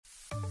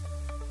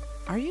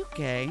Are you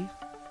gay?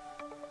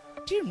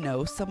 Do you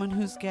know someone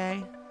who's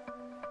gay?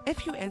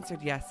 If you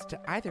answered yes to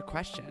either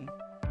question,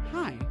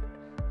 hi,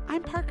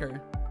 I'm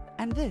Parker,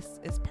 and this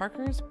is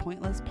Parker's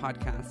Pointless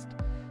Podcast,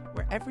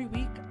 where every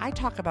week I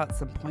talk about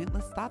some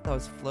pointless thought that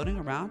was floating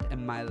around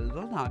in my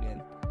little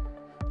noggin.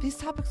 These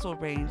topics will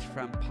range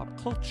from pop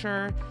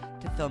culture,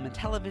 to film and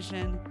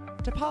television,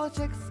 to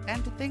politics,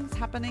 and to things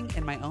happening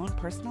in my own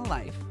personal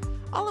life,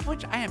 all of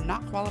which I am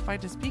not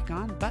qualified to speak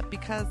on, but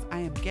because I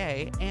am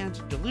gay and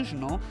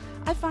delusional,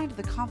 I find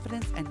the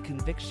confidence and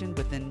conviction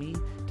within me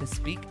to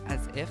speak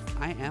as if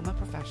I am a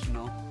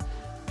professional.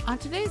 On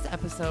today's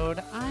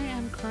episode, I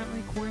am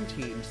currently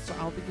quarantined, so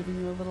I'll be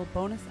giving you a little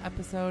bonus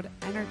episode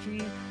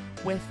energy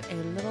with a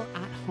little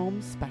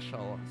at-home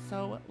special.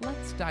 So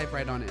let's dive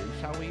right on in,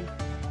 shall we?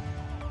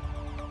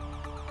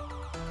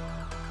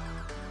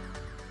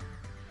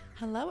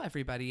 Hello,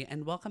 everybody,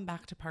 and welcome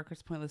back to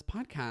Parker's Pointless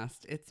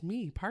Podcast. It's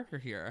me, Parker,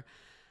 here.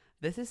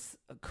 This is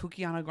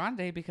Kukiana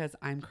Grande because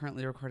I'm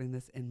currently recording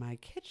this in my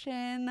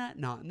kitchen,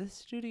 not in the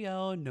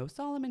studio. No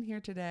Solomon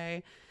here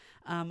today.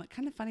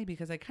 Kind of funny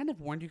because I kind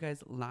of warned you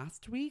guys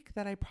last week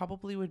that I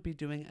probably would be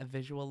doing a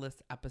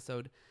visual-less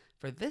episode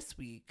for this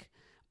week,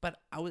 but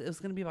it was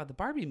going to be about the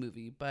Barbie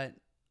movie, but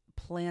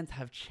plans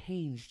have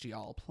changed,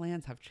 y'all.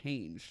 Plans have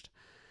changed.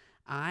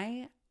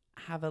 I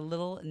have a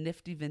little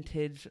nifty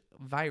vintage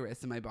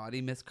virus in my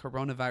body. Miss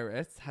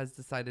Coronavirus has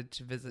decided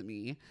to visit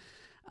me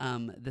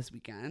this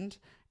weekend,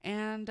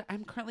 and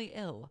I'm currently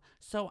ill.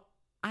 So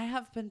I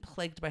have been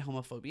plagued by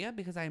homophobia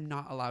because I am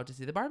not allowed to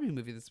see the Barbie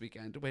movie this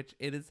weekend, which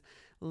it is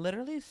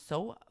literally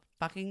so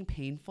fucking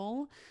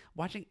painful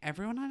watching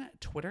everyone on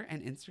Twitter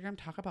and Instagram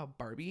talk about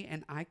Barbie,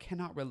 and I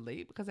cannot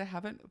relate because I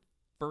haven't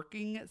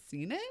freaking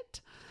seen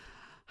it.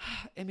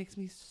 It makes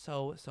me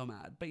so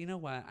mad. But you know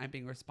what? I'm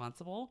being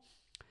responsible.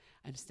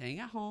 I'm staying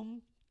at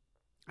home.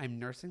 I'm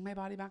nursing my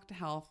body back to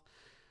health.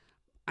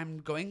 I'm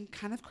going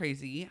kind of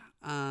crazy.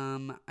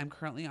 I'm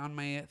currently on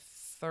my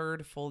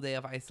third full day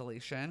of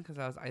isolation because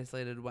I was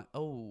isolated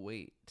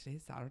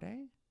today's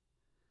Saturday?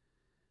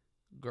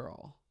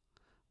 Girl.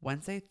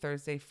 Wednesday,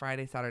 Thursday,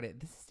 Friday, Saturday.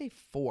 This is day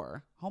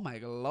 4. Oh my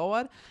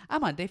Lord.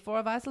 I'm on day 4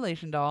 of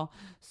isolation, doll.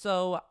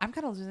 So I'm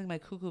kind of losing my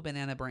cuckoo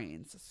banana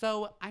brains.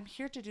 So I'm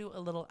here to do a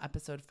little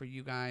episode for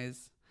you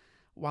guys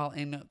while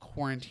in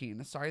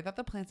quarantine. Sorry that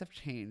the plans have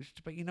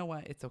changed, but you know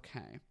what? It's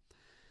okay.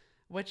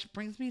 Which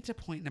brings me to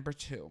point number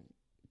 2.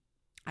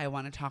 I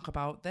want to talk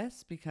about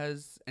this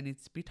because it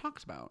needs to be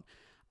talked about.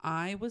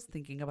 I was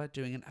thinking about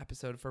doing an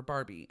episode for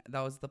Barbie.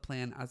 That was the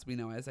plan, as we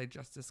know, as I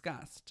just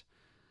discussed.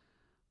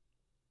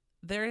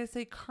 There is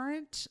a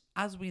current,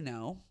 as we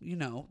know,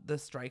 the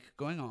strike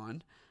going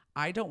on.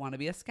 I don't want to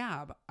be a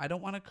scab. I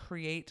don't want to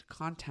create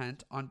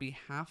content on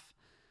behalf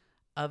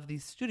of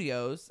these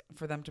studios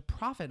for them to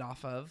profit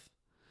off of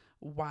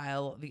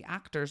while the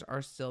actors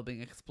are still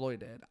being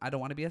exploited. I don't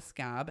want to be a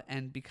scab,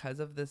 and because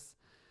of this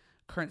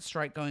current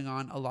strike going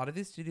on, a lot of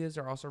these studios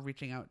are also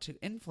reaching out to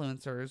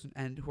influencers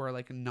and who are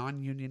like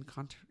non-union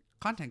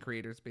content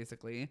creators,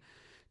 basically,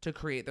 to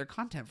create their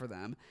content for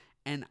them.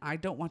 And I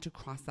don't want to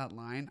cross that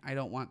line. I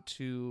don't want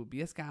to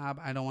be a scab.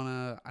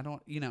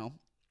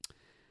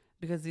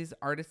 Because these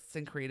artists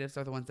and creatives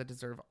are the ones that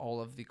deserve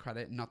all of the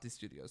credit, not these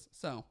studios.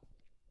 So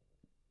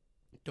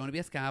don't want to be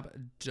a scab.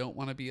 Don't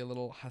want to be a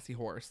little hussy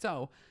whore.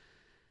 So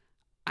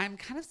I'm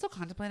kind of still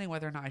contemplating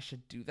whether or not I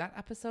should do that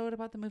episode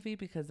about the movie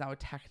because that would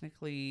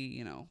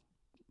technically,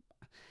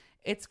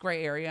 it's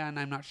gray area and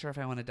I'm not sure if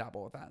I want to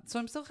dabble with that. So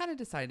I'm still kind of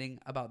deciding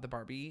about the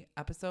Barbie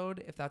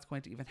episode, if that's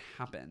going to even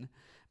happen.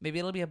 Maybe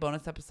it'll be a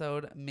bonus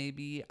episode.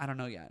 Maybe, I don't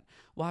know yet.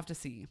 We'll have to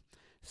see.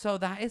 So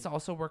that is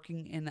also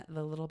working in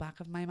the little back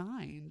of my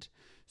mind.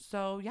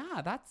 So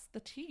yeah, that's the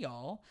tea,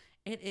 y'all.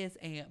 It is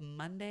a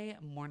Monday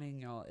morning,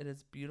 y'all. It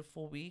is a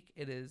beautiful week.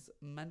 It is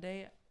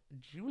Monday,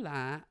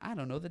 July. I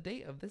don't know the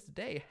date of this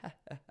day.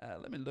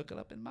 Let me look it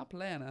up in my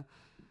planner.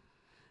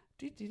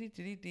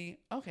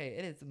 Okay,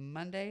 it is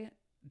Monday,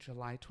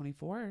 July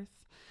 24th.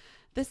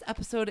 This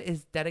episode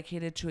is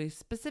dedicated to a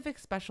specific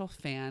special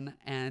fan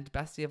and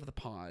bestie of the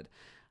pod.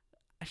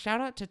 A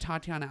shout out to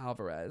Tatiana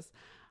Alvarez.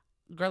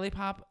 Girly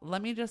Pop,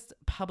 let me just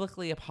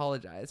publicly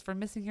apologize for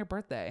missing your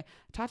birthday.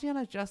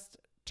 Tatiana just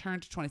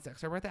turned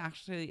 26. Her birthday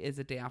actually is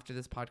a day after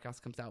this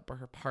podcast comes out, but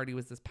her party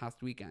was this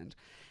past weekend.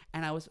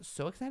 And I was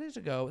so excited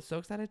to go, so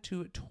excited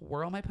to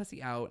twirl my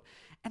pussy out.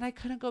 And I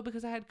couldn't go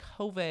because I had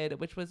COVID,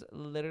 which was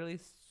literally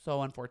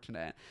so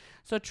unfortunate.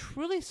 So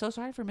truly so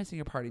sorry for missing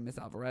your party, Miss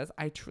Alvarez.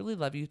 I truly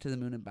love you to the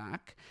moon and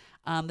back.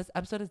 This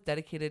episode is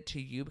dedicated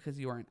to you because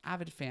you are an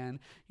avid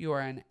fan. You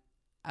are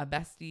a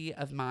bestie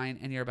of mine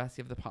and you're a bestie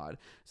of the pod.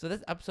 So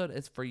this episode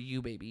is for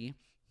you, baby.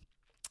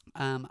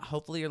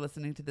 Hopefully you're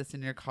listening to this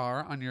in your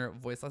car on your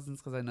voice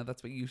lessons because I know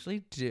that's what you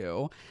usually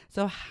do.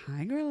 So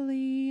hi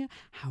girly,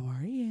 how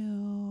are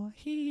you?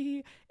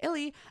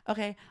 Illy.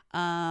 Okay.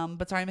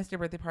 But sorry I missed your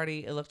birthday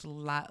party. It looked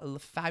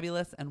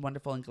fabulous and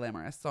wonderful and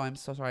glamorous. So I'm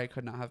so sorry I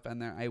could not have been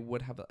there. I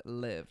would have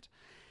lived.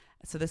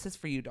 So this is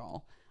for you,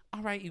 doll.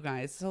 All right, you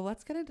guys. So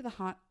let's get into the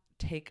hot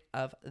take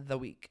of the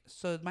week.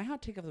 So my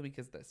hot take of the week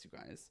is this, you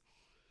guys.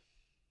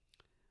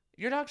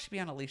 Your dog should be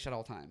on a leash at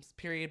all times.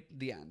 Period.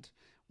 The end.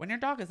 When your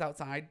dog is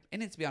outside, it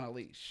needs to be on a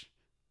leash.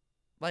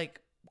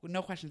 Like,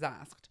 no questions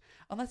asked.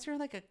 Unless you're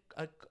like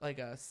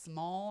a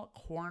small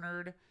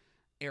cornered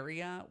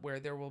area where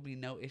there will be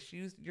no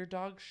issues, your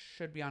dog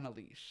should be on a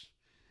leash.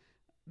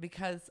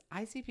 Because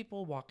I see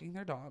people walking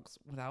their dogs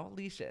without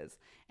leashes,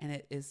 and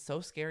it is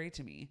so scary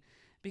to me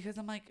because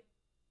I'm like,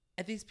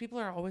 and these people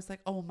are always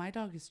like, oh, my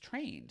dog is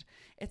trained.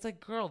 It's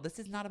like, girl, this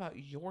is not about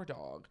your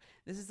dog.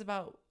 This is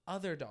about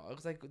other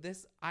dogs. Like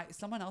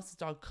someone else's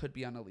dog could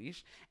be on a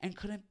leash and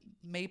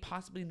may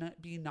possibly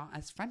not be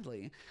as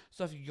friendly.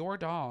 So if your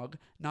dog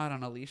not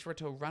on a leash were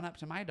to run up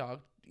to my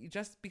dog,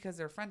 just because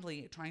they're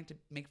friendly, trying to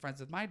make friends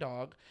with my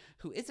dog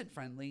who isn't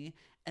friendly,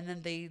 and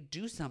then they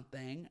do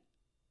something,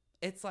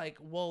 it's like,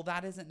 well,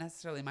 that isn't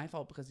necessarily my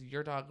fault because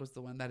your dog was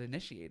the one that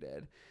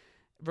initiated.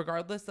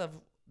 Regardless of,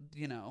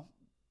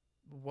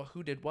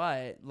 who did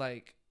what,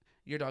 like,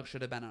 your dog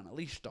should have been on a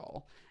leash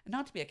doll. And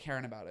not to be a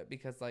Karen about it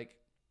because, like,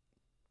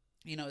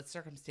 it's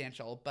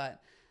circumstantial.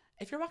 But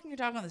if you're walking your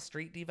dog on the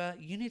street, Diva,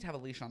 you need to have a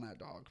leash on that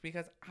dog.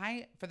 Because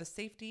for the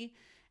safety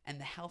and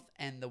the health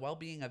and the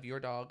well-being of your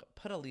dog,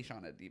 put a leash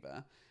on it,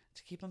 Diva,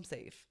 to keep them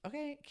safe.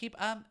 Okay? Keep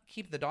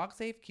the dog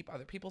safe, keep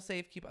other people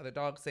safe, keep other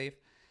dogs safe,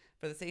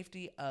 for the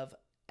safety of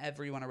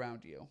everyone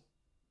around you.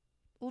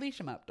 Leash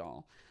them up,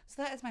 doll.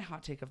 So that is my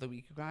hot take of the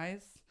week, you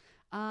guys.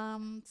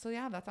 So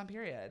yeah, that's on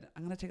period.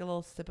 I'm going to take a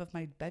little sip of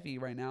my bevy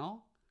right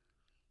now.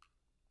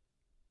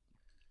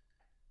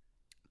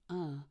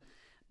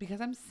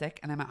 Because I'm sick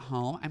and I'm at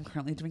home, I'm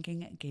currently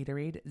drinking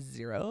Gatorade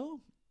Zero,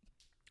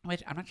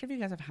 which I'm not sure if you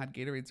guys have had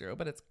Gatorade Zero,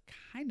 but it's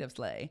kind of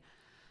slay.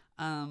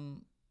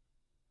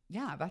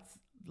 Yeah, that's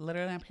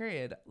literally on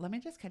period. Let me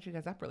just catch you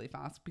guys up really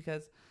fast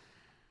because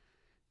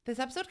this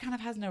episode kind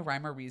of has no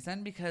rhyme or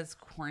reason because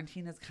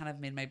quarantine has kind of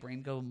made my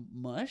brain go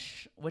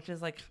mush, which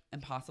is like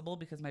impossible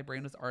because my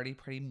brain was already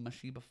pretty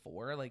mushy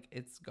before. Like,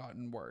 it's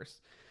gotten worse.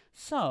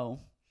 So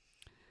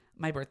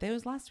my birthday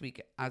was last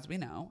week, as we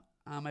know.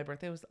 My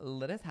birthday was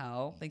lit as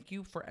hell. Thank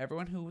you for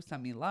everyone who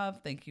sent me love.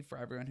 Thank you for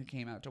everyone who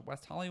came out to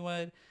West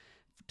Hollywood,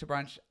 to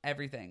brunch,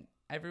 everything.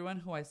 Everyone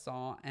who I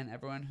saw and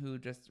everyone who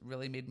just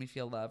really made me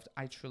feel loved.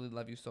 I truly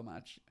love you so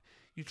much.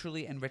 You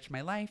truly enrich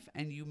my life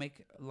and you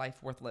make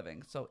life worth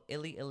living. So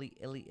illy.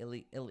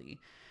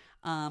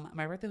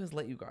 My birthday was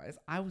lit, you guys.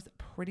 I was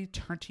pretty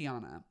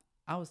turtiana.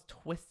 I was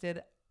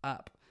twisted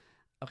up.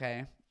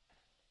 Okay.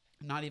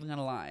 Not even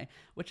gonna lie.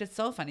 Which is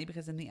so funny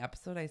because in the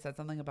episode I said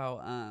something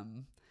about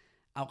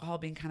alcohol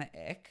being kind of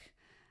ick.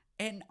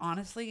 And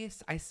honestly,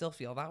 I still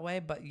feel that way.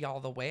 But y'all,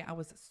 the way I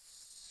was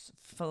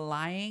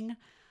flying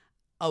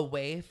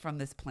away from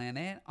this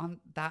planet on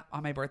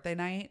my birthday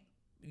night,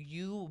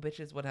 you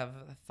bitches would have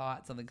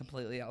thought something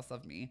completely else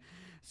of me.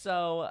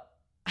 So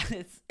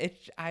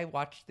I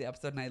watched the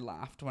episode and I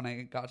laughed when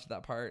I got to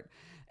that part.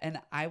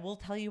 And I will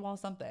tell you all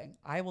something.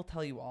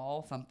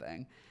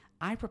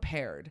 I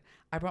prepared.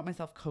 I brought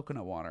myself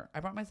coconut water. I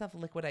brought myself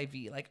liquid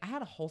IV. Like, I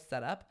had a whole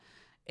setup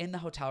in the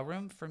hotel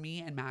room for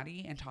me and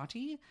Maddie and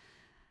Tati.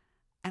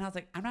 And I was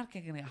like, I'm not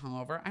going to get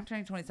hungover. I'm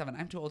turning 27.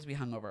 I'm too old to be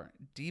hungover.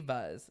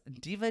 Divas.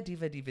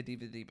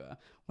 Diva.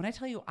 When I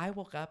tell you I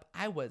woke up,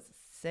 I was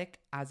sick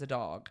as a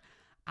dog.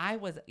 I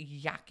was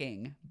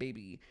yakking,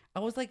 baby.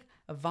 I was like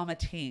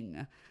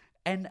vomiting.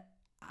 And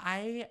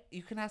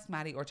you can ask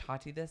Maddie or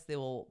Tati this. They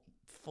will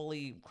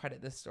fully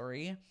credit this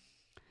story.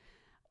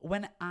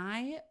 When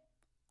I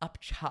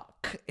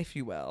upchuck, if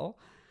you will,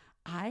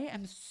 I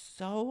am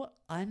so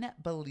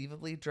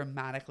unbelievably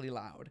dramatically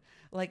loud.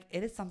 Like,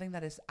 it is something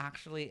that is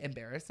actually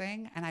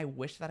embarrassing, and I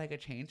wish that I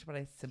could change, but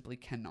I simply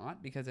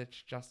cannot because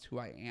it's just who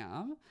I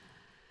am.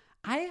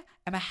 I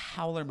am a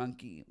howler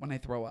monkey when I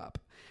throw up.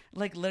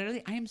 Like,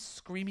 literally, I am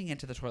screaming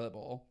into the toilet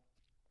bowl.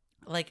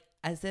 Like,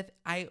 as if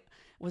I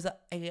was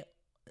a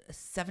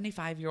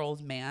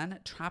 75-year-old man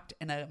trapped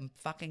in a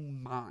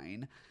fucking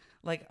mine.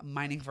 Like,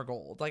 mining for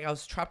gold. Like, I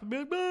was trapped and be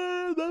like,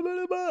 bah, blah,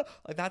 blah, blah.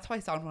 Like, that's how I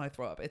sound when I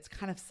throw up. It's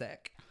kind of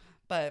sick.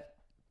 But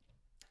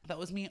that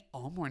was me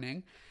all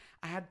morning.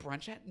 I had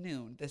brunch at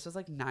noon. This was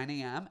like 9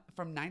 a.m.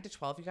 From 9 to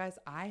 12, you guys,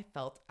 I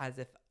felt as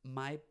if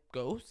my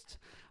ghost,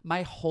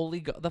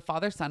 the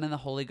Father, Son, and the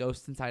Holy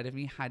Ghost inside of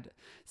me had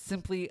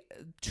simply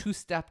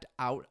two-stepped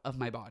out of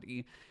my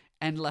body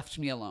and left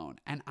me alone.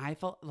 And I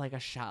felt like a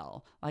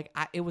shell. Like,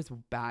 it was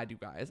bad, you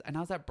guys. And I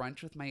was at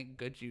brunch with my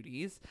good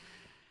Judies.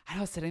 And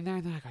I was sitting there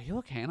and they're like, are you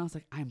okay? And I was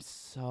like, I'm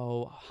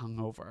so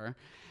hungover.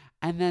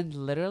 And then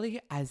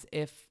literally as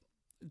if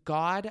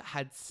God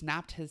had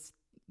snapped his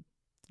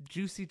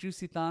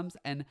juicy thumbs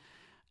and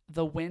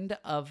the wind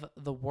of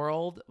the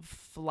world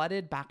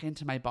flooded back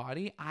into my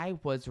body, I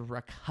was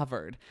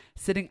recovered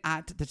sitting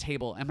at the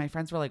table. And my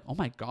friends were like, oh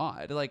my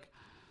God, like,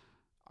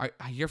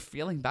 you're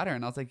feeling better.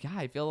 And I was like, yeah,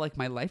 I feel like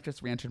my life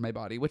just re-entered my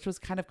body, which was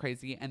kind of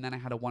crazy. And then I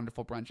had a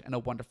wonderful brunch and a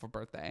wonderful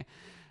birthday.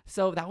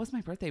 So that was my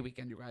birthday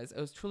weekend, you guys.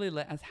 It was truly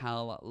lit as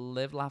hell.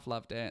 Live, laugh,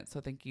 loved it.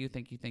 So thank you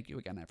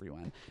again,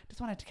 everyone.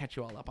 Just wanted to catch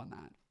you all up on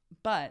that.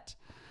 But,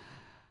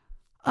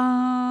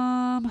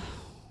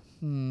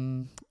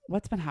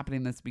 what's been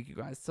happening this week, you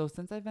guys? So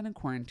since I've been in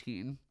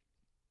quarantine,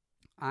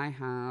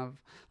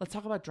 let's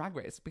talk about Drag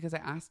Race, because I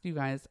asked you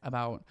guys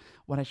about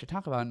what I should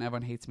talk about and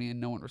everyone hates me and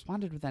no one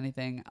responded with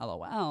anything.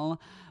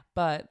 LOL.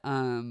 But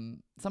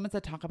someone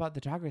said talk about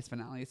the Drag Race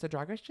finale. So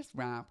Drag Race just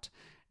wrapped.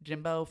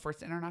 Jimbo,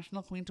 first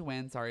international queen to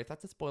win. Sorry if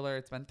that's a spoiler.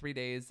 It's been 3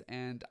 days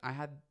and I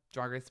had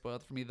Drag Race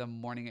spoiled for me the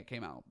morning it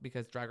came out,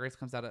 because Drag Race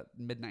comes out at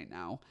midnight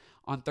now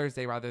on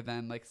Thursday rather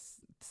than like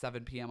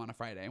 7 p.m. on a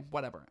Friday.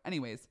 Whatever.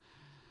 Anyways,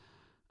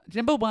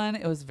 Jimbo won.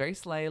 It was very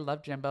slay.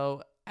 Love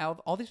Jimbo.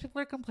 All these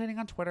people are complaining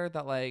on Twitter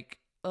that like,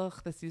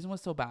 ugh, the season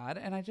was so bad.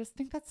 And I just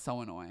think that's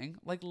so annoying.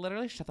 Like,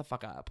 literally shut the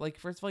fuck up. Like,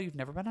 first of all, you've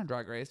never been on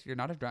Drag Race. You're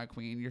not a drag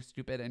queen. You're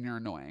stupid and you're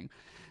annoying.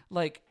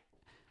 Like,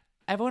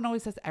 everyone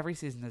always says every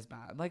season is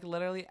bad. Like,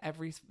 literally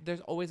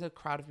there's always a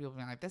crowd of people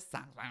being like, this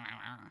sucks.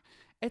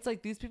 It's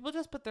like these people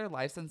just put their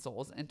lives and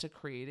souls into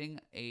creating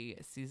a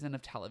season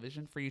of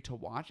television for you to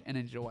watch and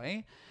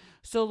enjoy.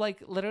 So,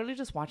 like, literally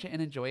just watch it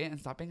and enjoy it and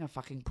stop being a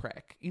fucking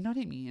prick. You know what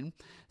I mean?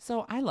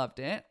 So I loved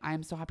it.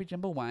 I'm so happy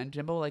Jimbo won.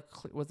 Jimbo, like,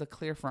 was a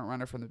clear front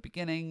runner from the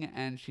beginning,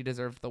 and she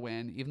deserved the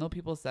win. Even though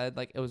people said,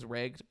 like, it was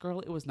rigged.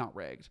 Girl, it was not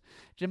rigged.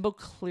 Jimbo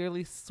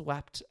clearly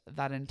swept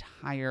that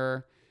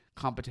entire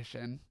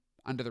competition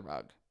under the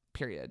rug.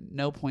 Period.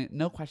 No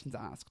questions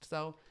asked.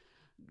 So,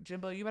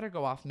 Jimbo, you better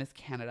go off Miss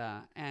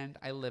Canada, and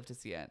I live to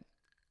see it.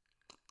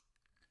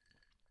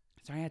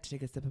 Sorry, I had to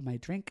take a sip of my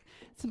drink.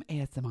 Some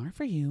ASMR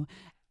for you.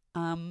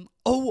 You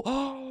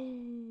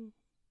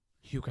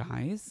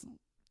guys,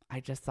 I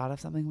just thought of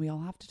something we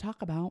all have to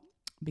talk about,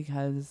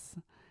 because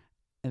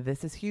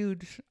this is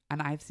huge,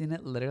 and I've seen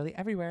it literally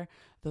everywhere.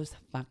 Those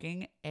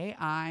fucking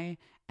AI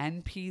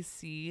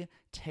NPC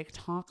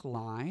TikTok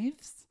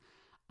lives.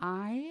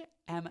 I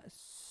am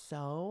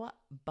so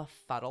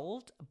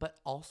befuddled, but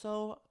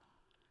also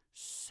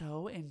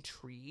so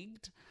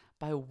intrigued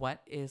by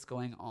what is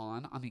going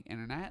on the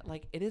internet.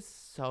 Like, it is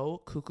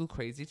so cuckoo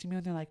crazy to me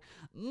when they're like,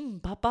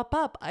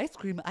 pop, ice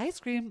cream,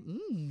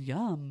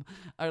 yum.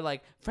 Or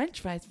like,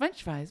 french fries,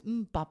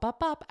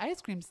 pop,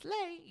 ice cream,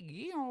 slay,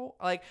 you know.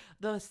 Like,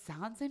 the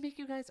sounds they make,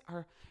 you guys,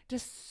 are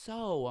just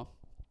so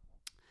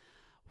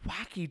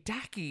wacky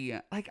dacky.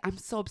 Like, I'm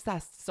so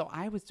obsessed. So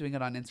I was doing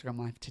it on Instagram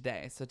Live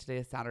today. So today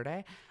is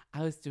Saturday.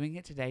 I was doing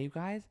it today, you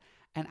guys,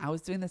 and I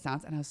was doing the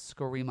sounds and I was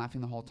scream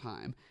laughing the whole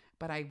time.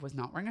 But I was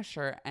not wearing a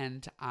shirt,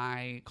 and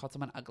I called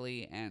someone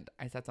ugly, and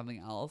I said something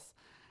else,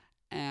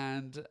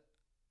 and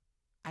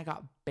I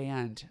got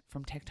banned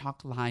from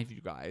TikTok Live,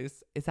 you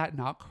guys. Is that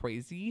not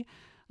crazy?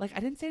 Like,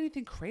 I didn't say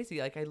anything crazy.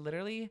 Like, I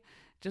literally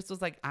just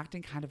was like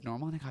acting kind of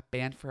normal, and I got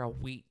banned for a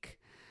week.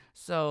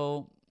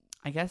 So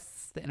I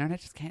guess the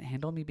internet just can't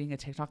handle me being a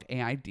TikTok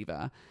AI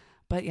diva.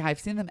 But yeah, I've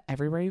seen them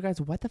everywhere, you guys.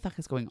 What the fuck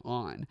is going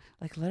on?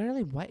 Like,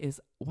 literally, what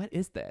is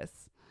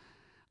this?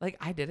 Like,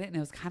 I did it and it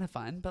was kind of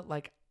fun, but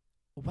like,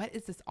 what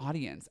is this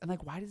audience? And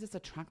like, why does this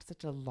attract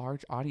such a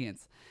large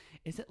audience?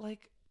 Is it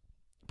like,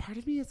 part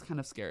of me is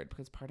kind of scared,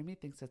 because part of me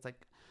thinks it's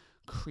like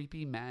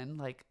creepy men,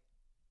 like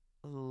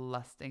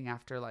lusting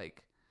after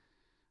like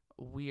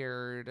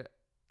weird,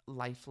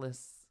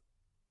 lifeless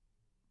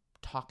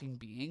talking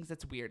beings.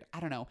 It's weird. I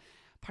don't know.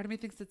 Part of me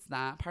thinks it's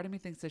that. Part of me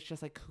thinks it's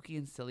just like kooky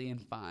and silly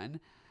and fun,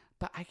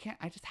 but I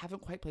just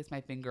haven't quite placed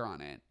my finger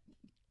on it.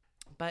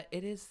 But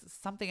it is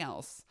something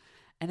else.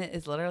 And it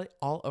is literally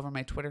all over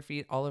my Twitter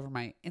feed, all over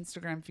my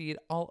Instagram feed,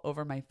 all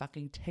over my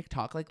fucking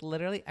TikTok. Like,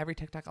 literally every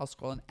TikTok I'll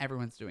scroll and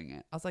everyone's doing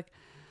it. I was like,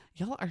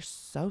 y'all are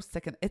so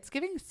sick. It's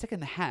giving sick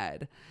in the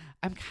head.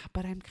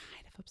 But I'm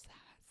kind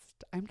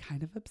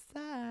of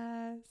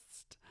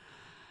obsessed.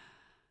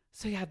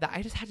 So yeah,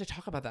 I just had to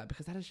talk about that,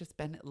 because that has just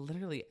been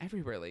literally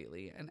everywhere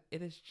lately. And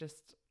it is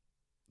just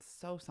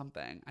so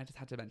something. I just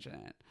had to mention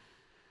it.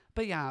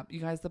 But yeah, you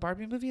guys, the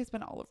Barbie movie has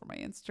been all over my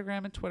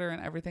Instagram and Twitter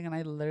and everything. And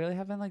I literally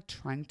have been like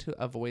trying to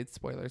avoid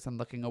spoilers and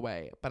looking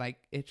away. But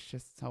it's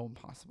just so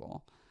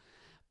impossible.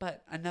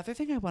 But another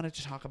thing I wanted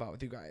to talk about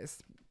with you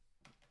guys.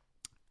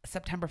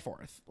 September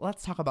 4th.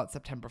 Let's talk about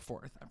September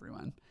 4th,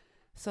 everyone.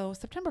 So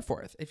September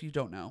 4th, if you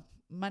don't know,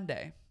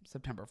 Monday,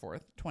 September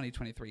 4th,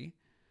 2023,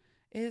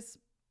 is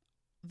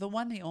the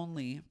one, the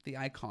only, the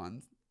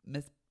icon,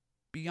 Miss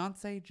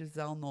Beyonce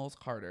Giselle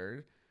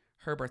Knowles-Carter,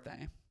 her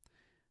birthday.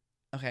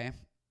 Okay.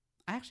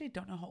 I actually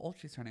don't know how old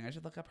she's turning. I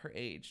should look up her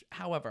age.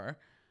 However,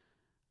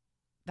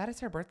 that is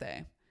her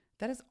birthday.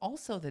 That is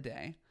also the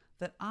day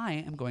that I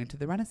am going to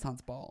the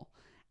Renaissance Ball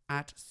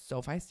at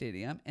SoFi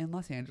Stadium in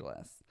Los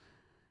Angeles.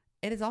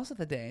 It is also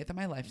the day that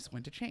my life is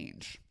going to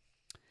change.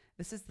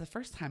 This is the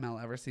first time I'll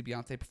ever see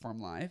Beyonce perform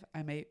live.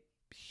 I'm a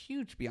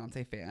huge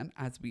Beyonce fan,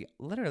 as we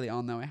literally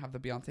all know. I have the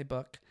Beyonce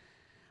book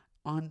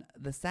on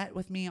the set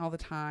with me all the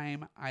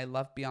time. I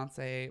love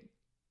Beyonce.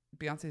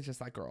 Beyonce is just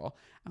that girl.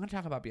 I'm going to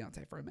talk about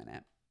Beyonce for a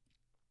minute.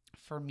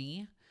 For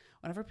me,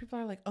 whenever people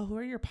are like, oh, who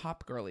are your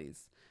pop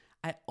girlies?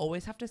 I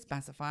always have to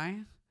specify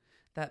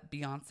that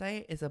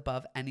Beyonce is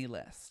above any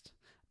list.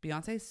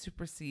 Beyonce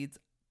supersedes,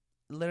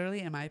 literally,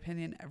 in my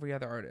opinion, every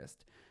other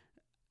artist.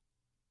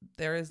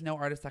 There is no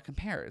artist that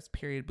compares.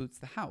 Period. Boots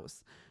the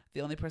house.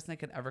 The only person I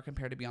could ever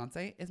compare to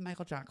Beyonce is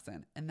Michael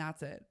Jackson, and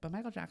that's it. But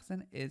Michael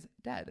Jackson is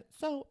dead.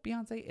 So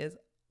Beyonce is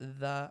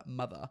the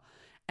mother.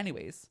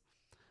 Anyways,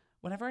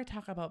 whenever I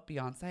talk about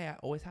Beyonce, I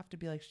always have to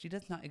be like, she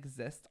does not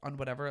exist on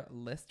whatever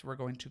list we're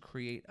going to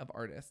create of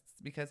artists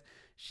because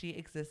she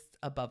exists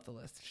above the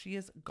list. She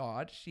is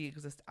God. She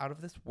exists out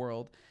of this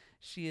world.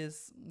 She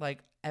is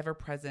like ever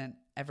present,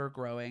 ever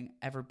growing,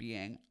 ever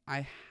being.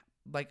 I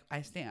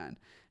stand.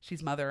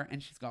 She's mother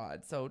and she's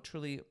God. So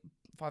truly,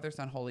 Father,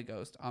 Son, Holy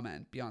Ghost.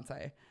 Amen.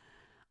 Beyonce.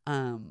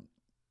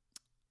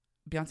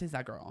 Beyonce's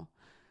that girl.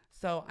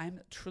 So I'm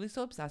truly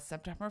so obsessed.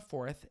 September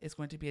 4th is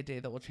going to be a day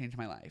that will change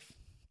my life.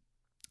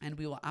 And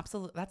we will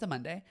absolutely, that's a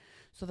Monday.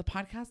 So the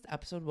podcast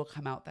episode will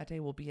come out that day,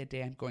 will be a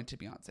day I'm going to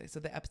Beyonce. So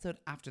the episode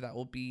after that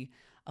will be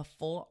a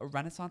full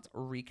Renaissance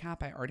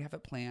recap. I already have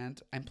it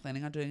planned. I'm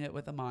planning on doing it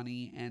with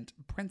Amani and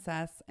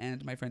Princess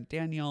and my friend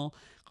Daniel,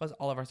 because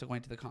all of us are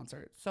going to the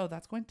concert. So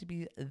that's going to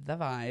be the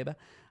vibe.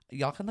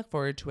 Y'all can look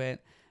forward to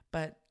it.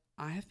 But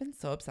I have been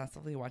so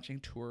obsessively watching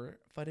tour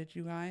footage,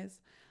 you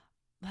guys.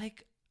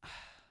 Like,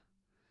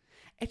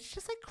 it's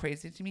just like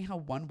crazy to me how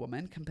one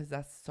woman can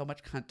possess so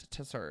much cunt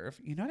to serve.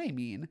 You know what I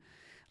mean?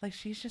 Like,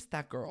 she's just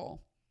that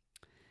girl.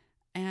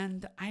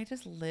 And I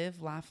just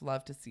live, laugh,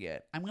 love to see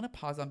it. I'm going to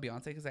pause on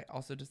Beyonce because I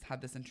also just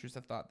had this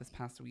intrusive thought this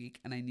past week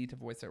and I need to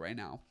voice it right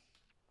now.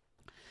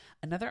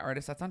 Another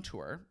artist that's on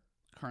tour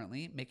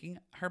currently making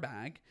her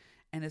bag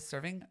and is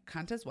serving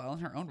cunt as well in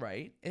her own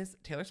right is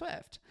Taylor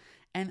Swift.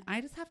 And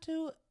I just have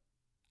to,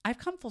 I've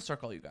come full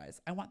circle, you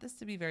guys. I want this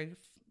to be very,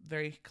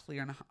 very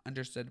clear and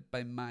understood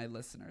by my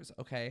listeners,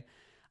 okay?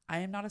 I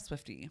am not a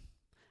Swiftie.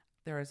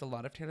 There is a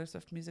lot of Taylor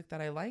Swift music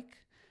that I like.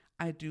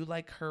 I do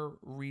like her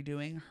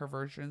redoing her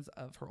versions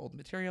of her old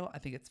material. I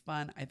think it's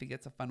fun. I think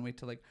it's a fun way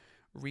to like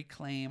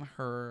reclaim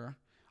her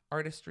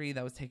artistry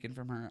that was taken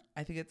from her.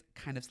 I think it's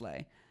kind of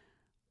slay.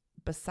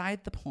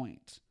 Beside the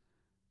point,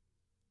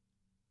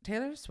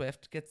 Taylor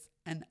Swift gets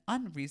an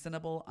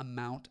unreasonable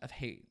amount of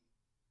hate,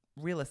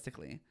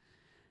 realistically.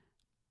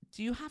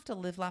 Do you have to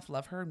live, laugh,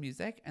 love her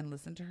music and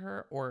listen to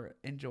her or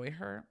enjoy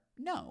her?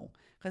 No,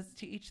 because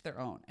to each their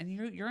own. And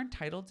you're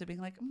entitled to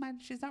being like,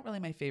 she's not really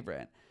my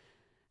favorite.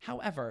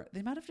 However,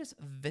 the amount of just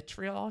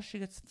vitriol she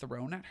gets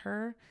thrown at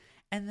her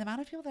and the amount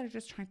of people that are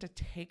just trying to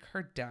take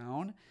her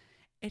down,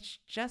 it's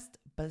just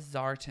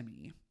bizarre to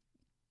me.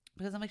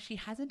 Because I'm like, she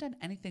hasn't done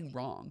anything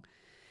wrong.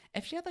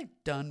 If she had like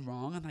done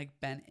wrong and like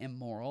been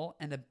immoral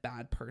and a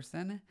bad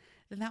person,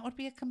 then that would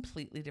be a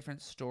completely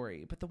different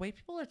story. But the way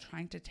people are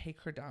trying to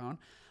take her down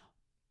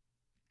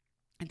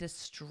and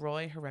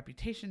destroy her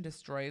reputation,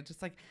 just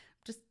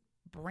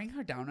bring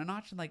her down a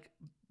notch and like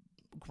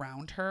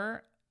ground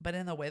her, but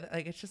in a way that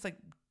like, it's just like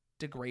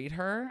degrade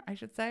her, I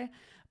should say,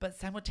 but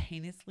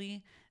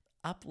simultaneously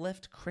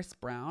uplift Chris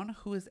Brown,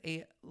 who is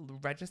a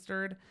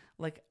registered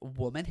like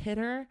woman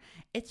hitter.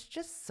 It's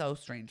just so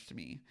strange to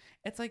me.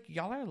 It's like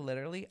y'all are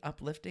literally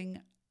uplifting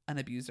an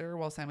abuser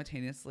while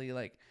simultaneously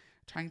like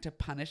trying to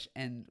punish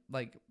and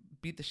like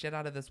beat the shit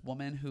out of this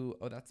woman who,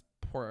 oh, that's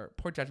poor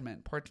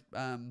judgment, poor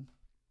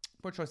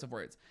choice of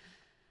words,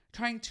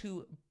 trying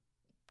to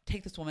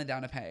take this woman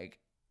down a peg.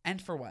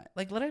 And for what?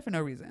 Like literally for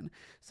no reason.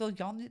 So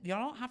y'all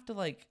don't have to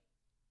like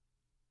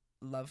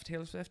love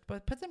Taylor Swift,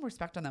 but put some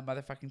respect on that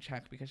motherfucking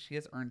check because she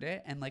has earned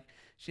it, and like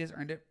she has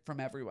earned it from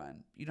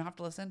everyone. You don't have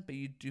to listen, but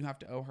you do have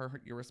to owe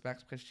her your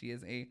respect because she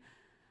is a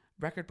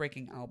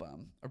record-breaking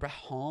album.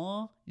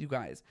 You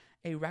guys,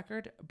 a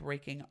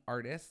record-breaking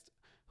artist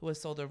who has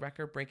sold a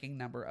record-breaking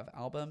number of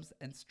albums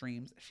and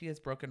streams. She has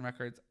broken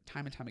records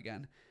time and time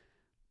again.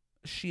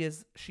 She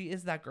is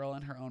that girl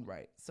in her own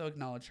right. So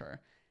acknowledge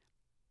her.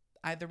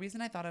 The reason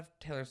I thought of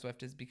Taylor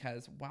Swift is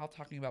because while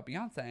talking about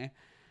Beyonce,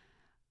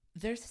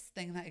 there's this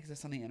thing that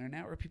exists on the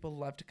internet where people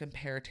love to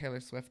compare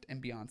Taylor Swift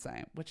and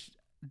Beyonce, which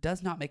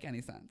does not make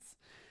any sense.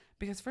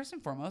 Because first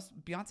and foremost,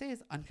 Beyonce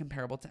is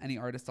uncomparable to any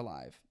artist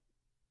alive.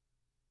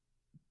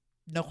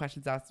 No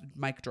questions asked,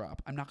 mic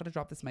drop. I'm not going to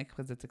drop this mic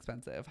because it's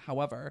expensive.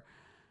 However,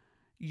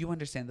 you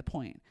understand the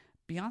point.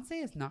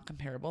 Beyonce is not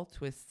comparable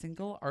to a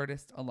single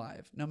artist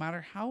alive, no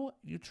matter how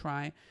you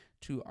try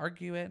to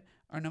argue it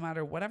or no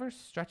matter whatever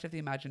stretch of the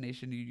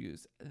imagination you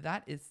use.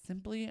 That is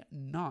simply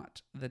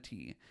not the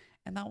tea,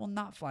 and that will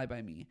not fly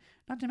by me.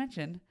 Not to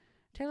mention,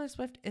 Taylor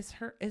Swift is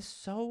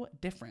so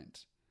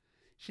different.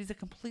 She's a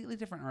completely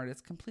different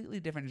artist, completely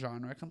different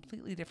genre,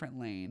 completely different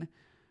lane.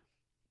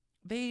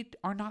 They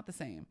are not the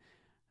same.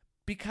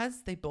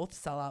 Because they both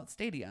sell out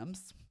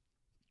stadiums,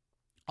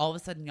 all of a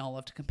sudden y'all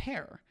love to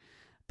compare.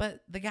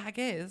 But the gag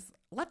is,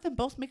 let them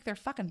both make their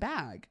fucking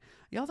bag.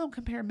 Y'all don't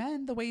compare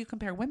men the way you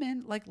compare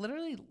women. Like,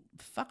 literally,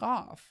 fuck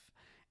off.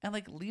 And,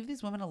 like, leave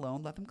these women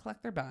alone. Let them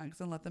collect their bags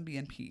and let them be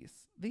in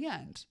peace. The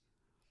end.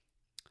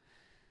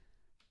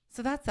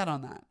 So that's that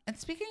on that. And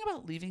speaking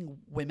about leaving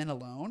women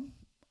alone,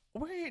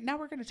 we're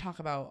going to talk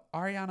about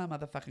Ariana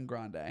motherfucking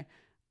Grande.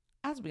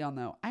 As we all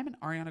know, I'm an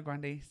Ariana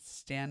Grande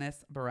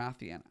Stannis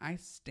Baratheon. I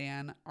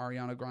stan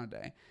Ariana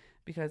Grande.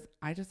 Because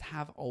I just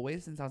have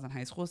always, since I was in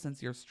high school,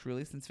 since yours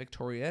truly, since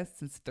Victoria,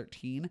 since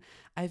 13,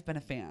 I've been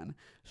a fan.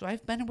 So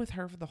I've been with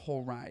her for the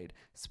whole ride.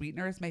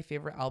 Sweetener is my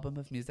favorite album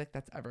of music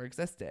that's ever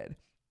existed.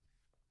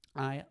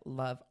 I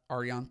love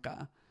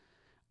Arianka.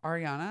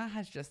 Ariana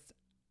has just,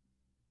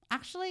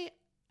 Actually,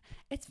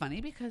 it's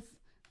funny because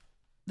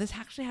this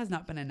actually has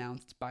not been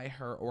announced by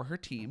her or her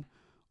team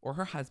or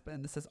her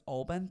husband. This has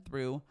all been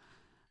through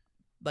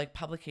like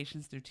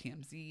publications through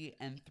TMZ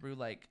and through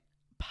like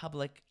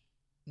public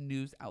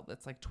news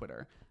outlets like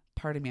Twitter.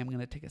 Pardon me, I'm going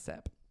to take a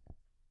sip.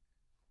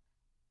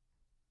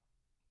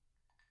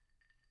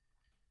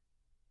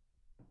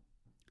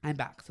 I'm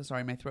back. So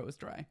sorry, my throat was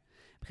dry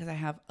because I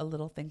have a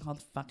little thing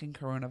called fucking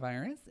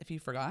coronavirus, if you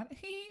forgot.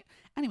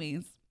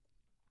 Anyways,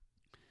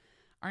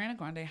 Ariana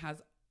Grande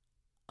has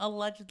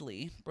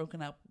allegedly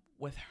broken up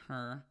with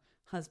her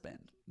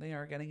husband. They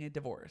are getting a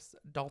divorce.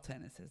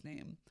 Dalton is his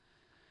name.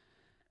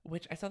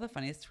 Which I saw the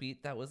funniest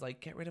tweet that was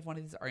like, get rid of one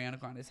of these Ariana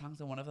Grande songs.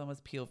 And one of them was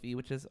POV,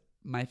 which is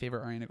my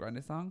favorite Ariana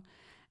Grande song.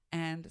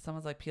 And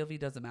someone's like, POV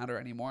doesn't matter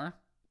anymore.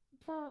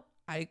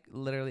 I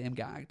literally am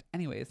gagged.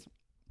 Anyways,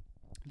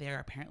 they are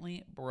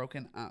apparently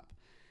broken up.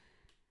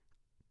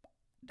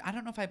 I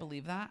don't know if I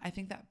believe that. I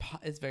think that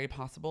is very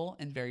possible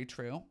and very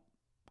true.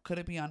 Could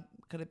it be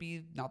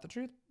not the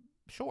truth?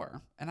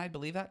 Sure. And I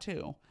believe that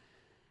too.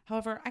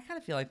 However, I kind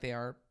of feel like they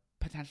are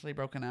potentially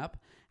broken up.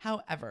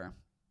 However,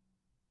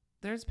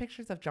 there's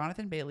pictures of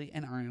Jonathan Bailey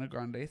and Ariana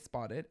Grande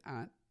spotted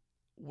at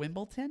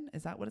Wimbledon.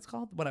 Is that what it's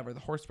called? Whatever, the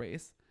horse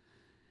race.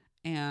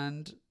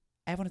 And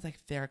everyone is like,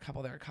 they're a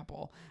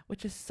couple,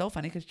 which is so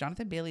funny because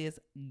Jonathan Bailey is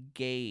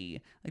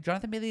gay. Like,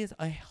 Jonathan Bailey is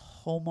a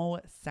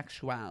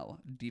homosexual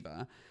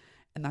diva.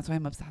 And that's why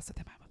I'm obsessed with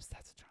him. I'm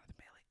obsessed with Jonathan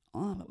Bailey.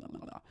 Oh,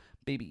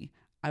 baby.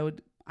 I'm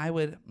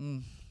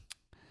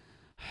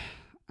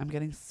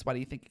getting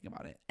sweaty thinking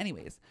about it.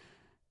 Anyways,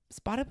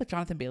 spotted with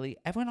Jonathan Bailey.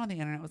 Everyone on the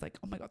internet was like,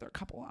 oh my God, they're a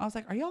couple. I was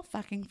like, are y'all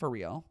fucking for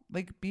real?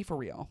 Like, be for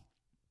real.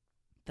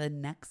 The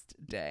next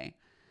day,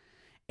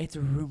 it's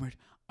rumored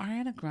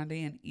Ariana Grande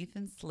and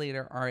Ethan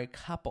Slater are a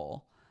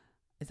couple.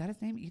 Is that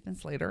his name? Ethan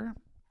Slater?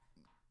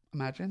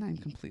 Imagine I'm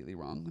completely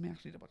wrong. Let me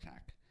actually double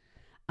check.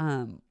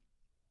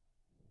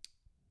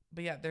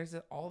 But yeah, there's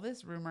all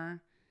this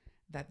rumor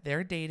that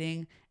they're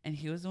dating, and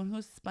he was the one who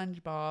was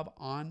SpongeBob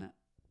on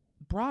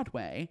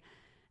Broadway.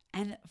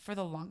 And for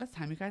the longest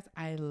time, you guys,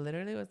 I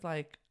literally was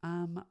like,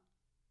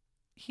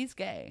 he's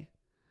gay.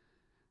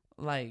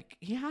 Like,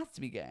 he has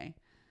to be gay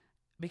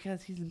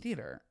because he's in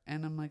theater.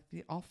 And I'm like,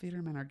 all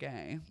theater men are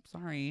gay.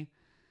 Sorry.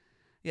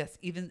 Yes,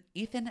 even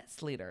Ethan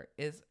Slater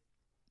is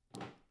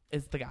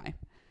the guy.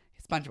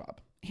 SpongeBob.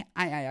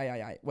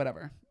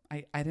 Whatever.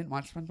 I didn't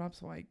watch SpongeBob,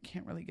 so I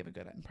can't really give a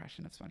good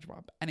impression of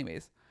SpongeBob.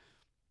 Anyways,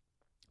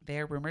 they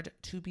are rumored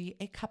to be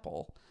a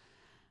couple,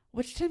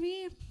 which to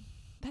me,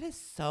 that is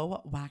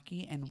so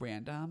wacky and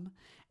random.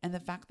 And the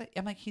fact that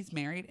I'm like, he's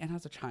married and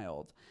has a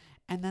child.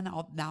 And then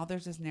now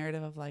there's this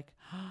narrative of like,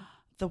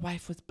 the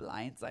wife was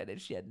blindsided.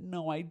 She had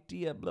no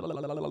idea. Blah, blah,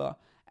 blah, blah, blah.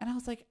 And I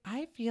was like,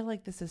 I feel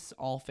like this is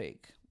all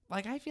fake.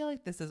 Like, I feel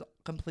like this is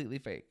completely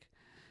fake.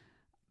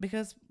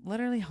 Because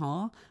literally,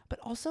 But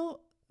also,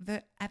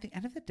 at the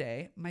end of the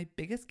day, my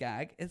biggest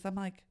gag is I'm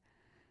like,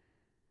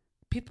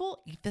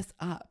 people eat this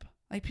up.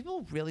 Like,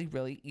 people really,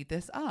 really eat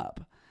this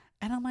up.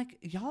 And I'm like,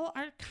 y'all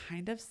are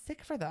kind of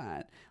sick for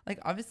that. Like,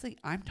 obviously,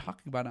 I'm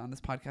talking about it on this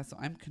podcast, so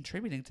I'm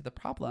contributing to the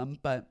problem.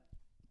 But,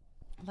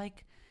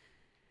 like,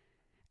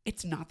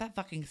 it's not that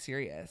fucking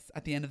serious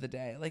at the end of the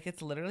day. Like,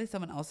 it's literally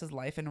someone else's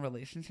life and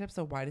relationship.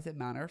 So why does it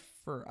matter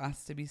for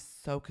us to be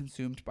so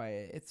consumed by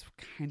it? It's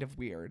kind of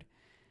weird.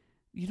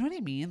 You know what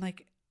I mean?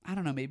 Like, I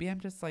don't know. Maybe I'm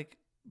just, like,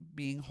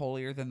 being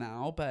holier than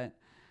thou. But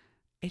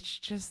it's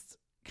just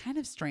kind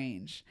of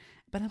strange.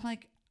 But I'm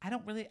like, I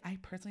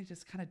personally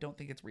just kind of don't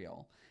think it's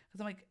real.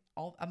 Because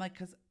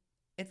because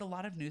it's a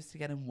lot of news to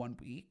get in 1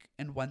 week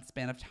and one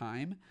span of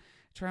time.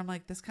 To where I'm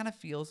like, this kind of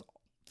feels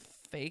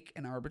fake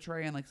and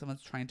arbitrary, and like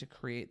someone's trying to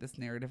create this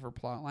narrative or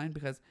plot line.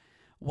 Because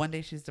one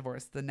day she's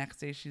divorced, the next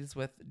day she's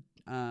with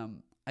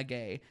a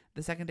gay,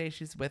 the second day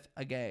she's with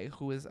a gay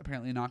who is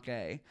apparently not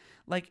gay.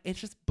 Like, it's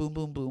just boom,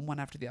 boom, boom, one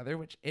after the other,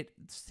 which it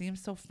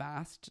seems so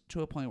fast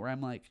to a point where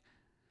I'm like,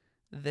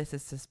 this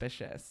is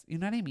suspicious. You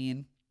know what I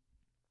mean?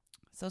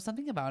 So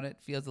something about it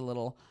feels a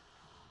little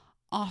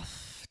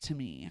off to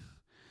me.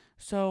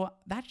 So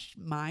that's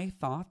my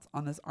thoughts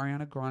on this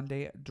Ariana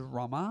Grande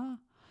drama.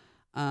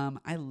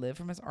 I live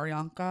for Miss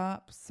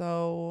Arianka,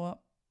 so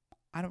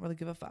I don't really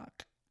give a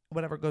fuck.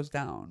 Whatever goes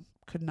down,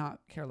 could not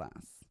care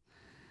less.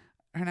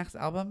 Her next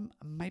album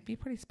might be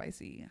pretty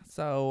spicy.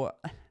 So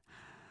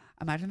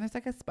imagine there's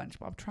like a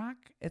SpongeBob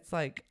track. It's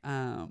like,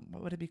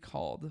 what would it be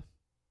called?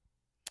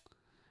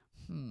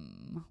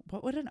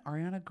 What would an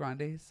Ariana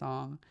Grande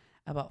song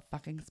about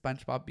fucking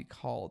SpongeBob be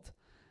called?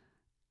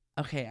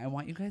 Okay, I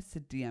want you guys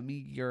to DM me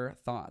your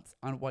thoughts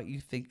on what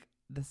you think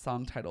the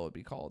song title would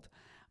be called.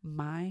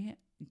 My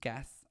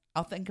guess,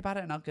 I'll think about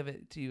it and I'll give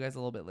it to you guys a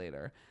little bit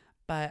later.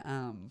 But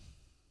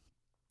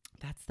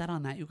that's that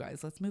on that, you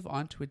guys. Let's move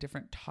on to a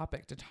different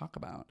topic to talk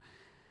about.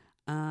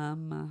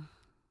 The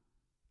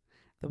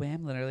way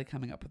I'm literally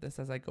coming up with this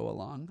as I go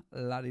along,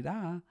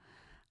 la-di-da.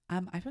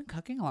 I've been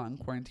cooking a lot in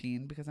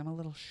quarantine because I'm a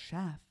little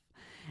chef.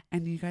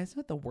 And you guys know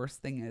what the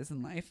worst thing is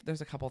in life?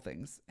 There's a couple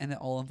things, and it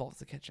all involves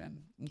the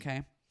kitchen,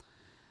 okay?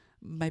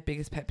 My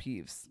biggest pet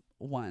peeves.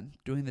 one,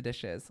 doing the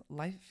dishes.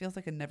 Life feels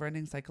like a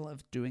never-ending cycle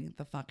of doing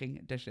the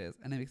fucking dishes,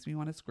 and it makes me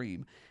want to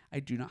scream. I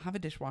do not have a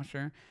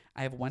dishwasher.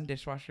 I have one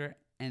dishwasher,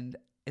 and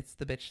it's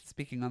the bitch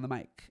speaking on the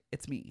mic.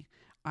 It's me.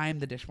 I'm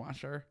the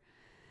dishwasher.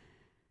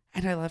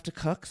 And I love to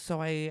cook,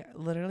 so I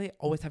literally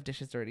always have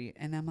dishes dirty.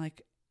 And I'm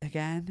like,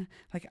 again,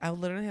 like I'll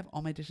literally have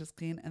all my dishes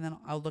clean, and then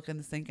I'll look in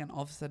the sink, and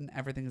all of a sudden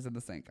everything is in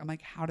the sink. I'm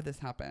like, how did this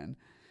happen?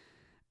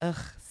 Ugh,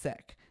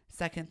 sick.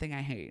 Second thing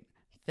I hate,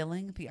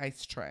 filling the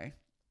ice tray.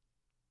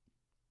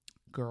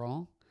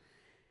 Girl,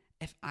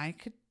 if I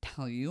could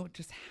tell you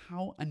just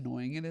how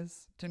annoying it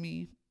is to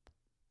me,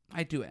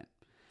 I do it.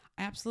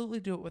 I absolutely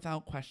do it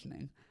without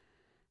questioning.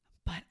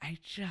 But I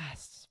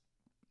just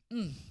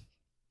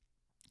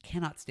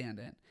cannot stand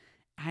it.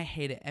 I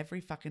hate it every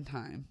fucking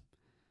time.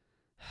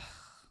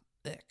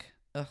 Ick.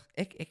 Ugh.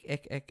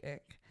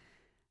 Ick.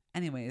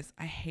 Anyways,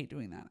 I hate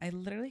doing that. I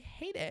literally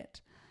hate it.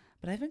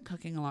 But I've been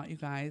cooking a lot, you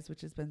guys,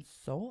 which has been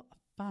so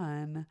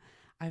fun.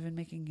 I've been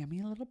making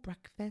yummy little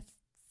breakfasts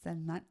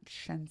and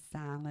lunch and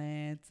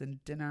salads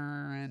and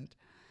dinner. And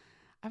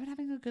I've been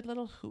having a good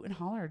little hoot and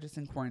holler just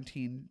in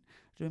quarantine,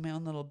 doing my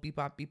own little beep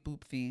bop beep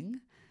boop thing.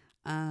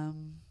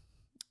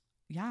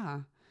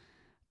 Yeah.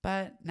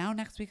 But now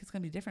next week it's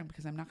going to be different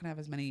because I'm not going to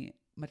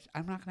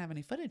have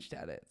any footage to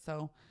edit.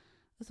 So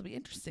this will be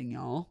interesting,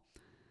 y'all.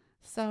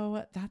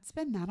 So that's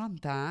been that on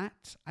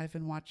that. I've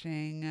been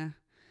watching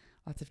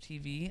lots of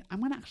TV. I'm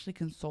going to actually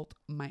consult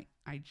my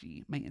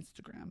IG, my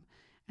Instagram,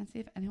 and see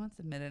if anyone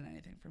submitted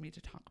anything for me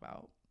to talk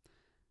about.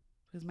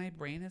 Because my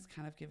brain is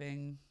kind of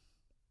giving,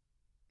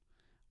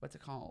 what's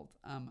it called?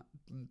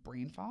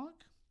 Brain fog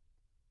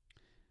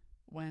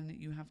when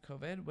you have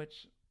COVID,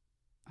 which,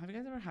 have you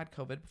guys ever had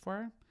COVID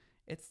before?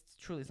 It's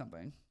truly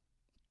something.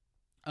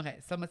 Okay,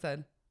 someone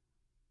said,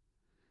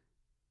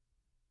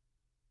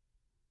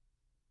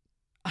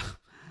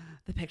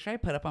 the picture I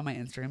put up on my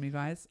Instagram, you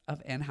guys,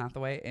 of Anne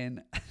Hathaway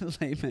in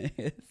Les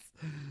Mis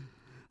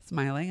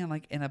smiling and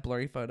like in a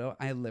blurry photo.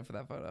 I live for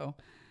that photo.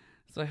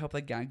 So I hope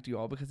that gagged you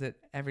all because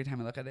every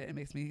time I look at it, it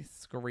makes me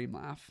scream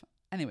laugh.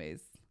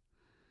 Anyways,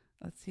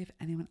 let's see if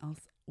anyone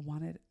else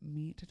wanted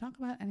me to talk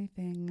about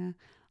anything.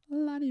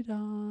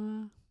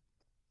 La-di-da.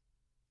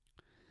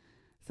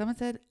 Someone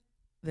said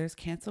there's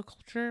cancel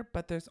culture,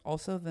 but there's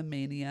also the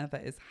mania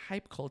that is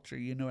hype culture.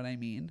 You know what I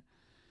mean?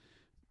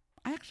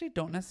 I actually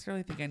don't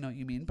necessarily think I know what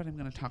you mean, but I'm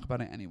going to talk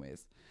about it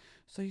anyways.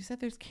 So you said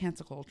there's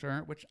cancel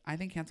culture, which I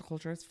think cancel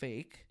culture is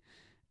fake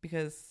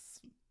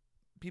because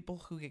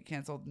people who get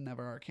canceled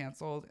never are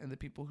canceled, and the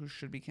people who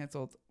should be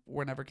canceled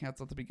were never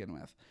canceled to begin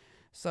with.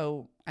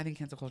 So I think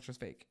cancel culture is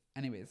fake.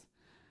 Anyways,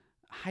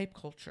 hype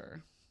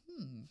culture.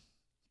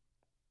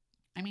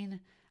 I mean,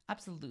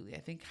 absolutely. I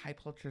think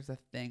hype culture is a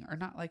thing, or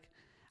not like,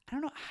 I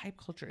don't know what hype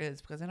culture is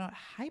because I know what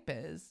hype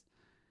is.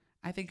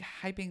 I think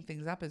hyping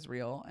things up is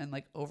real, and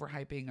like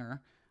overhyping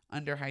or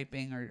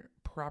underhyping or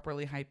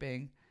properly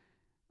hyping.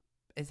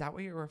 Is that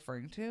what you're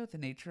referring to? The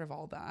nature of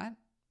all that?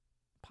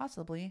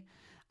 Possibly.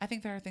 I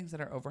think there are things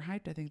that are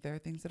overhyped. I think there are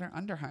things that are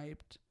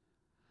underhyped.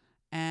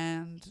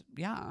 And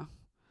yeah,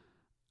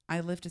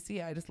 I live to see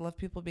it. I just love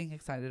people being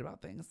excited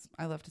about things.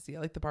 I love to see it.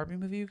 Like the Barbie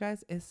movie, you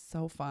guys, is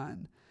so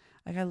fun.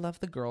 Like I love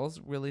the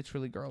girls really,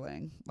 truly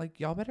girling. Like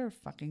y'all better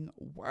fucking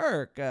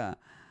work.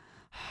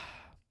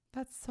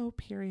 That's so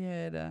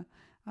period.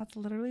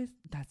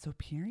 That's so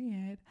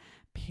period.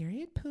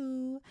 Period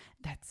poo.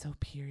 That's so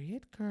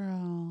period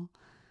girl.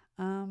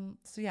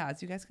 So yeah,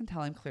 as you guys can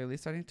tell, I'm clearly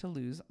starting to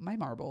lose my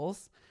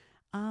marbles.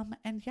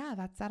 And yeah,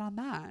 that's that on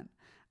that.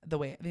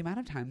 The amount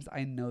of times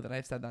I know that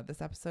I've said that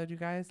this episode, you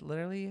guys,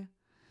 literally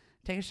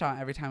take a shot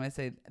every time I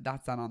say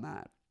that's that on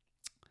that.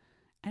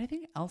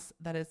 Anything else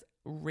that is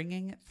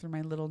ringing through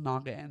my little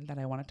noggin that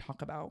I want to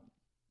talk about?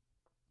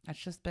 That's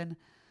just been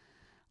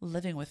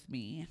living with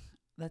me.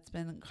 That's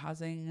been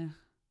causing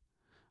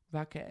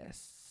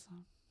ruckus.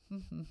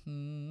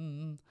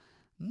 Anything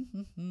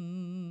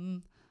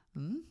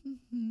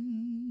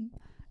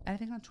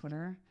on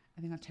Twitter?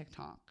 I think on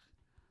TikTok.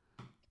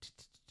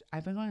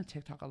 I've been going to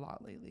TikTok a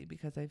lot lately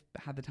because I've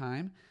had the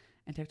time,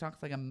 and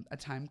TikTok's like a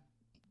time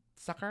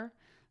sucker.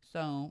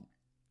 So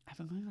I've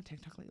been going on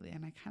TikTok lately,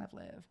 and I kind of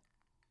live.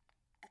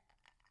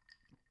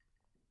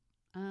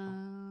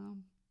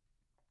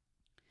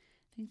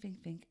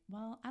 Think.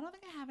 Well, I don't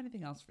think I have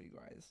anything else for you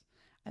guys.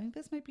 I think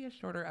this might be a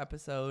shorter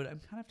episode. I'm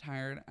kind of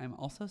tired. I'm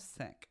also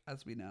sick,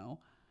 as we know.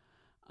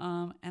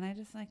 And I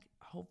just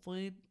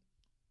hopefully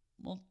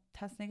we'll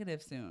test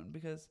negative soon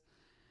because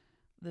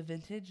the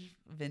vintage,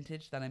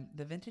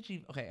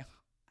 okay,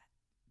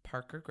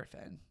 Parker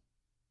Griffin,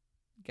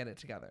 get it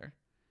together.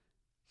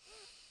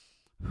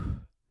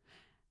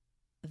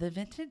 The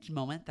vintage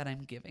moment that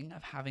I'm giving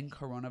of having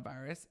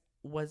coronavirus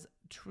was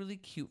truly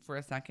cute for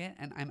a second,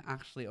 and I'm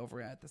actually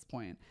over it at this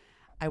point.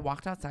 I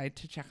walked outside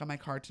to check on my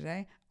car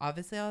today.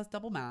 Obviously, I was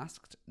double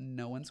masked.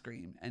 No one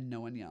screamed and no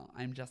one yelled.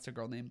 I'm just a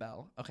girl named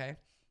Belle, okay?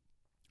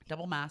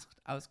 Double masked.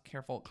 I was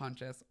careful,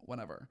 conscious,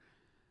 whatever.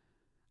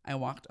 I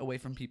walked away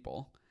from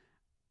people.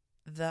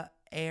 The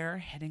air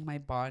hitting my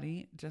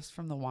body just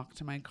from the walk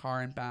to my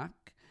car and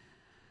back,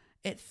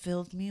 it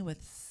filled me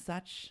with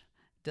such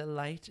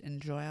delight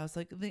and joy. I was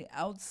like, the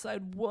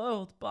outside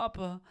world,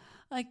 Papa.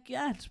 I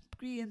can't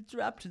be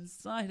trapped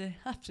inside. I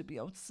have to be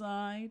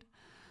outside.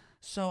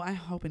 So I'm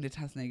hoping to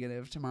test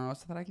negative tomorrow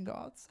so that I can go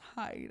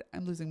outside.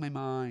 I'm losing my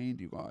mind,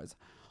 you guys.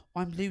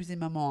 I'm losing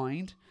my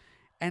mind.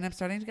 And I'm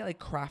starting to get like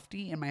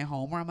crafty in my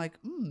home where I'm like,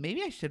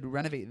 maybe I should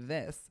renovate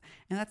this.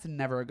 And that's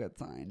never a good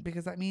sign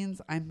because that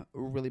means I'm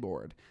really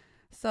bored.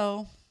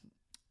 So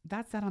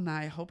that's that on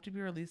that. I hope to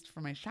be released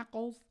from my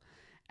shackles.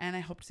 And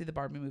I hope to see the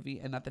Barbie movie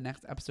and that the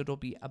next episode will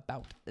be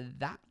about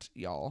that,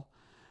 y'all.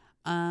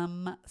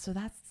 So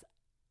that's,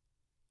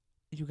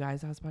 you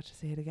guys, I was about to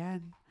say it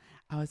again.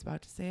 I was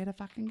about to say it a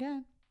fucking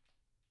again.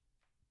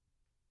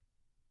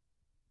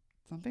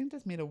 Something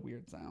just made a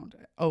weird sound.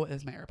 Oh, it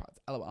was my AirPods.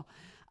 LOL.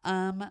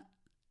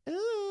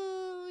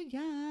 Ooh,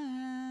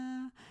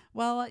 yeah.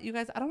 Well, you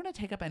guys, I don't want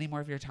to take up any more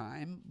of your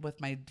time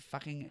with my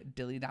fucking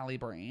dilly-dally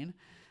brain.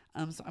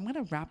 So I'm going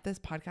to wrap this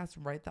podcast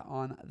right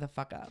on the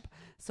fuck up.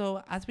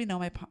 So as we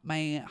know,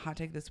 my hot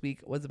take this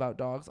week was about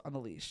dogs on the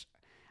leash.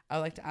 I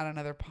would like to add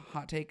another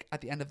hot take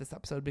at the end of this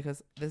episode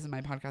because this is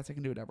my podcast. I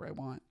can do whatever I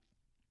want.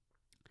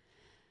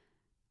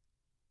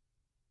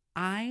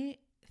 I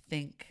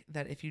think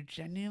that if you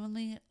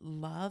genuinely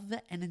love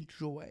and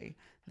enjoy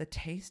the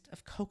taste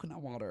of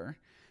coconut water,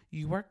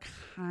 you are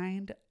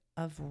kind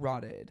of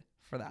rotted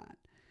for that.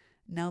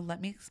 Now, let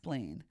me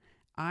explain.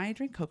 I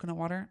drink coconut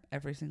water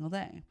every single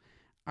day.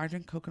 I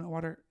drink coconut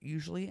water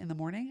usually in the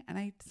morning, and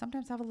I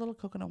sometimes have a little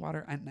coconut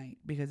water at night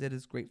because it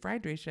is great for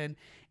hydration.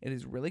 It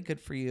is really good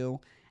for you,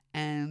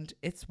 and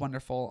it's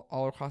wonderful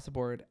all across the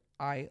board.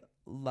 I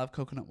love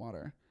coconut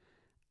water.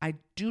 I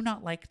do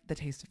not like the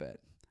taste of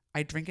it.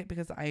 I drink it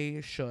because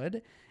I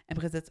should and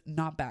because it's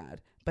not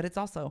bad, but it's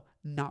also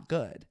not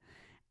good.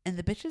 And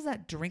the bitches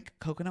that drink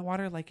coconut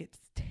water like it's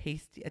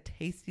a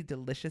tasty,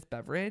 delicious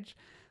beverage,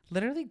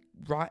 literally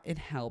rot in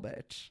hell,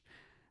 bitch.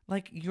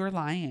 Like, you're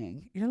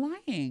lying. You're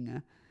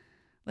lying.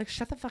 Like,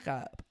 shut the fuck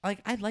up. Like,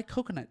 I like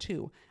coconut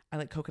too. I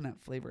like coconut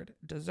flavored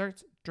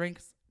desserts,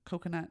 drinks,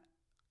 coconut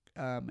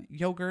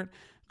yogurt,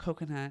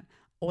 coconut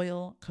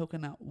oil,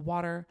 coconut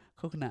water,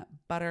 coconut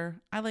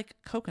butter. I like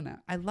coconut.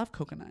 I love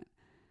coconut.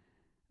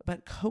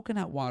 But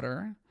coconut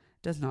water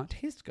does not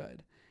taste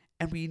good.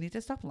 And we need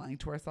to stop lying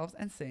to ourselves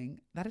and saying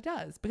that it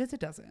does, because it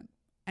doesn't.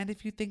 And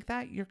if you think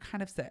that, you're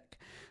kind of sick.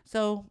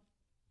 So,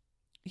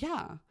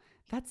 yeah,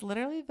 that's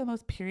literally the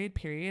most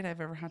period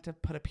I've ever had to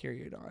put a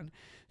period on.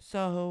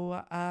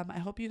 So I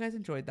hope you guys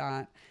enjoyed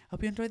that.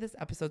 Hope you enjoyed this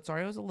episode.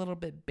 Sorry, I was a little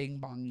bit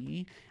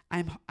bing-bongy.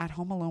 I'm at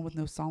home alone with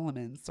no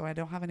Solomon, so I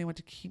don't have anyone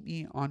to keep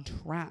me on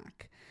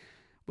track,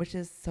 which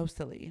is so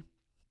silly.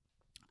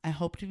 I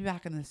hope to be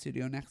back in the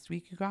studio next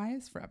week, you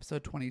guys, for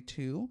episode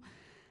 22.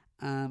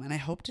 And I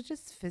hope to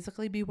just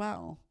physically be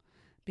well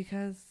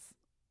because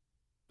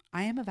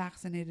I am a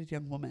vaccinated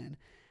young woman.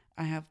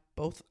 I have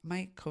both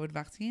my COVID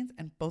vaccines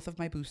and both of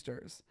my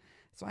boosters.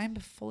 So I am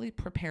fully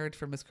prepared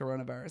for Miss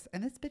Coronavirus.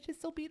 And this bitch is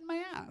still beating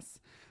my ass.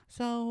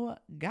 So,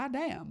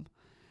 goddamn.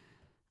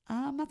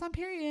 That's on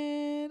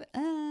period.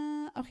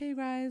 Okay, you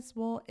guys.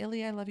 Well,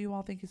 Illy, I love you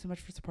all. Thank you so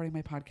much for supporting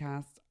my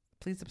podcast.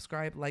 Please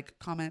subscribe, like,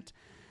 comment.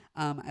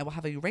 I will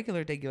have a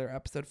regular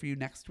episode for you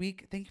next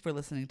week. Thank you for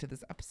listening to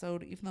this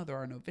episode, even though there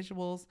are no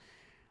visuals.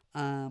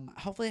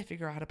 Hopefully I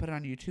figure out how to put it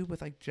on YouTube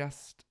with like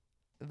just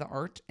the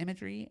art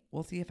imagery.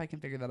 We'll see if I can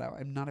figure that out.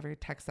 I'm not a very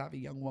tech savvy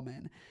young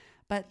woman,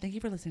 but thank you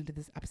for listening to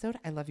this episode.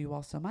 I love you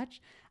all so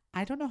much.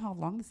 I don't know how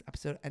long this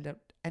episode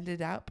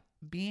ended up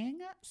being,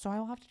 so I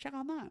will have to check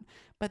on that.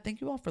 But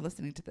thank you all for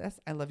listening to this.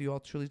 I love you all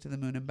truly to the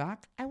moon and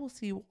back. I will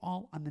see you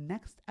all on the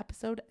next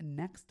episode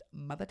next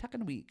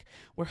mother-tucking week,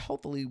 where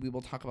hopefully we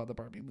will talk about the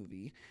Barbie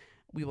movie.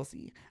 We will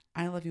see.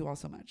 I love you all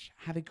so much.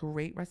 Have a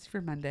great rest of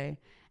your Monday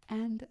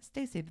and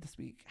stay safe this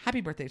week.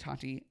 Happy birthday,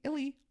 Tati.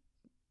 Illy.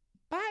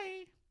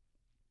 Bye.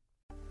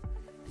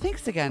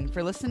 Thanks again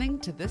for listening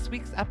to this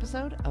week's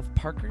episode of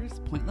Parker's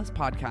Pointless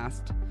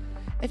Podcast.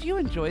 If you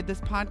enjoyed this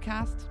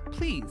podcast,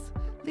 please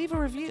leave a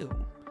review.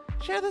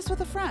 Share this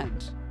with a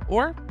friend,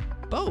 or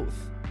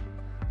both.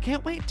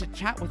 Can't wait to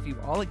chat with you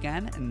all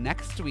again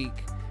next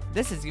week.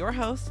 This is your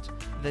host,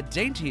 the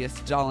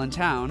daintiest doll in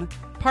town,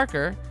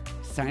 Parker,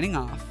 signing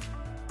off.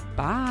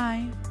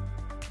 Bye.